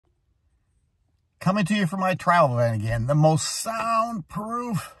Coming to you from my travel van again, the most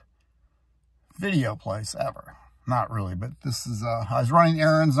soundproof video place ever. Not really, but this is, I was running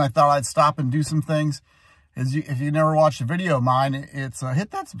errands and I thought I'd stop and do some things. If you never watched a video of mine, it's hit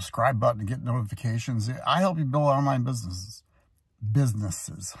that subscribe button to get notifications. I help you build online businesses.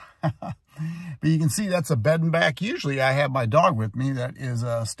 But you can see that's a bed and back. Usually I have my dog with me. That is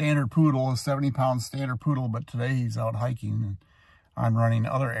a standard poodle, a 70-pound standard poodle, but today he's out hiking and I'm running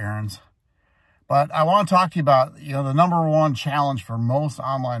other errands. But I want to talk to you about, the number one challenge for most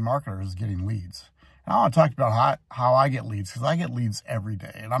online marketers is getting leads. And I want to talk about how I get leads, because I get leads every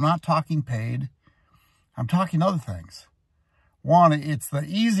day. And I'm not talking paid. I'm talking other things. One, it's the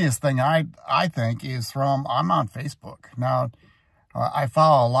easiest thing I think is I'm on Facebook. Now, I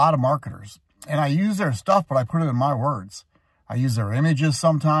follow a lot of marketers. And I use their stuff, but I put it in my words. I use their images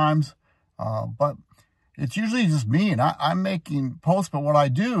sometimes. But it's usually just me, and I'm making posts, but what I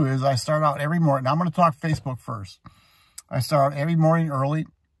do is I start out every morning. Now I'm going to talk Facebook first. I start out every morning early,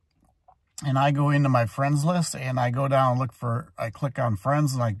 and I go into my friends list, and I go down and I click on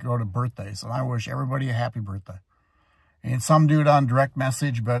friends, and I go to birthdays, and I wish everybody a happy birthday. And some do it on direct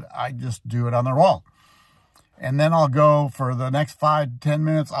message, but I just do it on their wall. And then I'll go for the next 5 to 10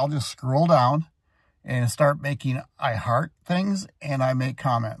 minutes, I'll just scroll down and start making I heart things, and I make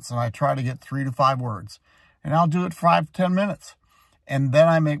comments, and I try to get 3 to 5 words. And I'll do it 5 to 10 minutes. And then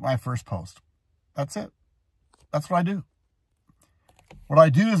I make my first post. That's it. That's what I do. What I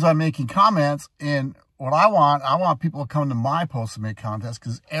do is I'm making comments, and what I want people to come to my posts and make contests,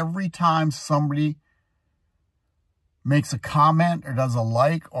 because every time somebody makes a comment or does a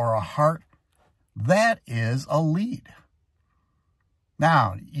like or a heart, that is a lead.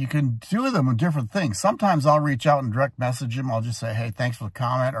 Now, you can do them with different things. Sometimes I'll reach out and direct message them. I'll just say, hey, thanks for the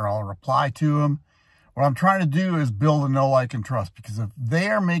comment, or I'll reply to them. What I'm trying to do is build a know, like, and trust, because if they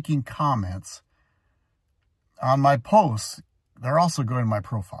are making comments on my posts, they're also going to my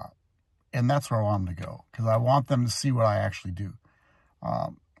profile. And that's where I want them to go, because I want them to see what I actually do.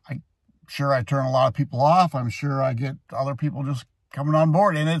 I'm sure I turn a lot of people off. I'm sure I get other people just coming on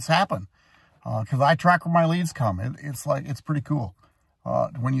board, and it's happened because I track where my leads come. It's pretty cool.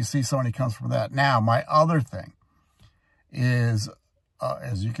 When you see somebody comes from that. Now, my other thing is,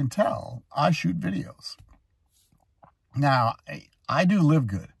 as you can tell, I shoot videos. Now, I do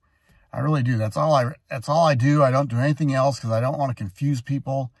LiveGood. I really do. That's all I do. I don't do anything else because I don't want to confuse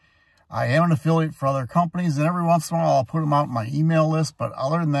people. I am an affiliate for other companies, and every once in a while I'll put them out in my email list. But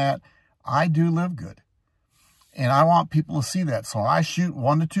other than that, I do LiveGood. And I want people to see that. So I shoot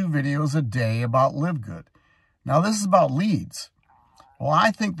 1 to 2 videos a day about LiveGood. Now, this is about leads. Well,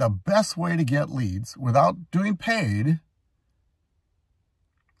 I think the best way to get leads without doing paid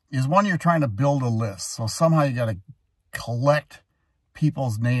is when you're trying to build a list. So somehow you got to collect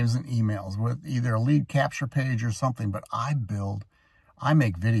people's names and emails with either a lead capture page or something. But I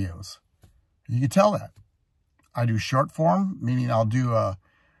make videos. You can tell that. I do short form, meaning I'll do I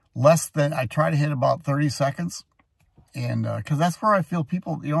try to hit about 30 seconds. And because that's where I feel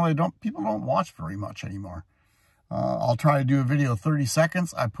people don't watch very much anymore. I'll try to do a video 30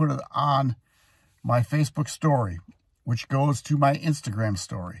 seconds. I put it on my Facebook story, which goes to my Instagram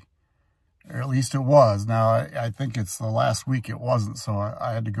story. Or at least it was. Now, I think it's the last week it wasn't, so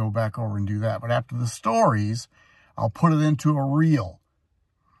I had to go back over and do that. But after the stories, I'll put it into a reel.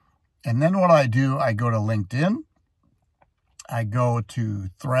 And then what I do, I go to LinkedIn. I go to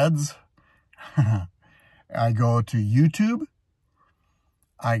Threads. I go to YouTube.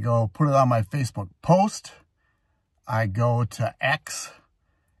 I go put it on my Facebook post. I go to X,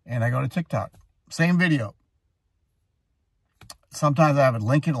 and I go to TikTok. Same video. Sometimes I have it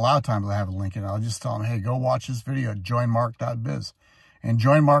linked. A lot of times I have it linked. I'll just tell them, hey, go watch this video at joinmark.biz. And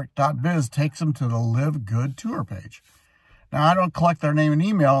joinmark.biz takes them to the LiveGood tour page. Now, I don't collect their name and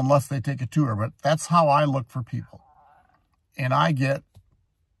email unless they take a tour, but that's how I look for people. And I get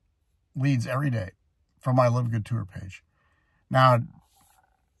leads every day from my LiveGood tour page. Now,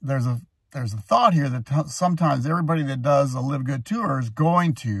 there's a thought here that sometimes everybody that does a LiveGood tour is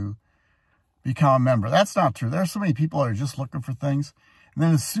going to become a member. That's not true. There's so many people that are just looking for things. And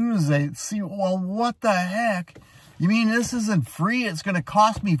then as soon as they see, well, what the heck? You mean this isn't free? It's going to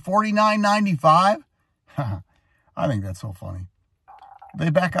cost me $49.95? I think that's so funny. They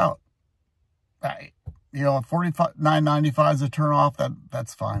back out. $49.95 is a turn off.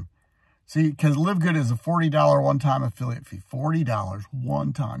 That's fine. See, because LiveGood is a $40 one-time affiliate fee. $40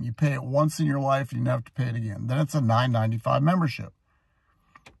 one time. You pay it once in your life, and you never have to pay it again. Then it's a $9.95 membership.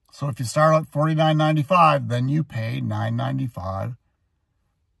 So if you start at $49.95, then you pay $9.95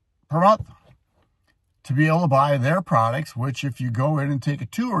 per month. to be able to buy their products, which if you go in and take a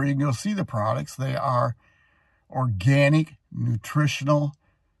tour, you can go see the products. They are organic, nutritional,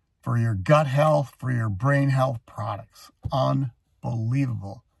 for your gut health, for your brain health products.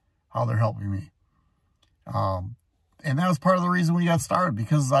 Unbelievable how they're helping me. And that was part of the reason we got started,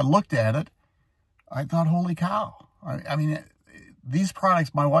 because as I looked at it, I thought, holy cow. I mean, these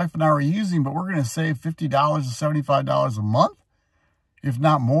products my wife and I are using, but we're going to save $50 to $75 a month, if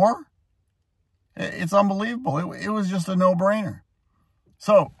not more. It's unbelievable. It was just a no-brainer.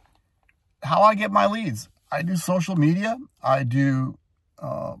 So how I get my leads, I do social media, I do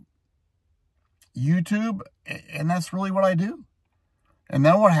YouTube, and that's really what I do. And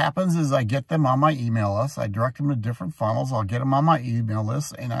then what happens is I get them on my email list. I direct them to different funnels. I'll get them on my email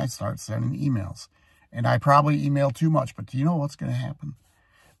list, and I start sending emails. And I probably email too much, but do you know what's going to happen?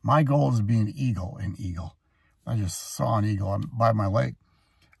 My goal is to be an eagle in Eagle. I just saw an eagle by my lake.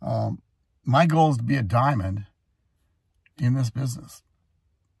 My goal is to be a diamond in this business.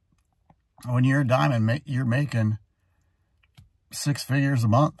 When you're a diamond, you're making 6 figures a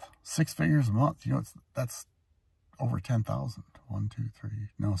month. 6 figures a month. You know, that's over 10,000. 1, 2, 3.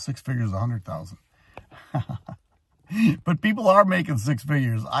 No, 6 figures, 100,000. But people are making 6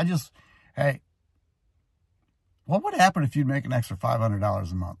 figures. Hey, what would happen if you'd make an extra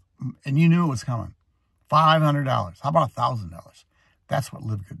 $500 a month and you knew it was coming? $500. How about $1,000? That's what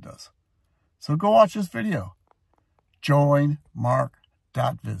LiveGood does. So go watch this video. Join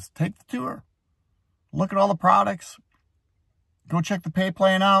mark.biz. Take the tour. Look at all the products. Go check the pay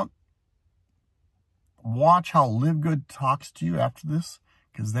plan out. Watch how LiveGood talks to you after this,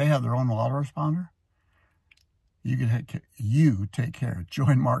 because they have their own autoresponder. You take care.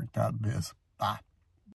 Join mark.biz. Bye.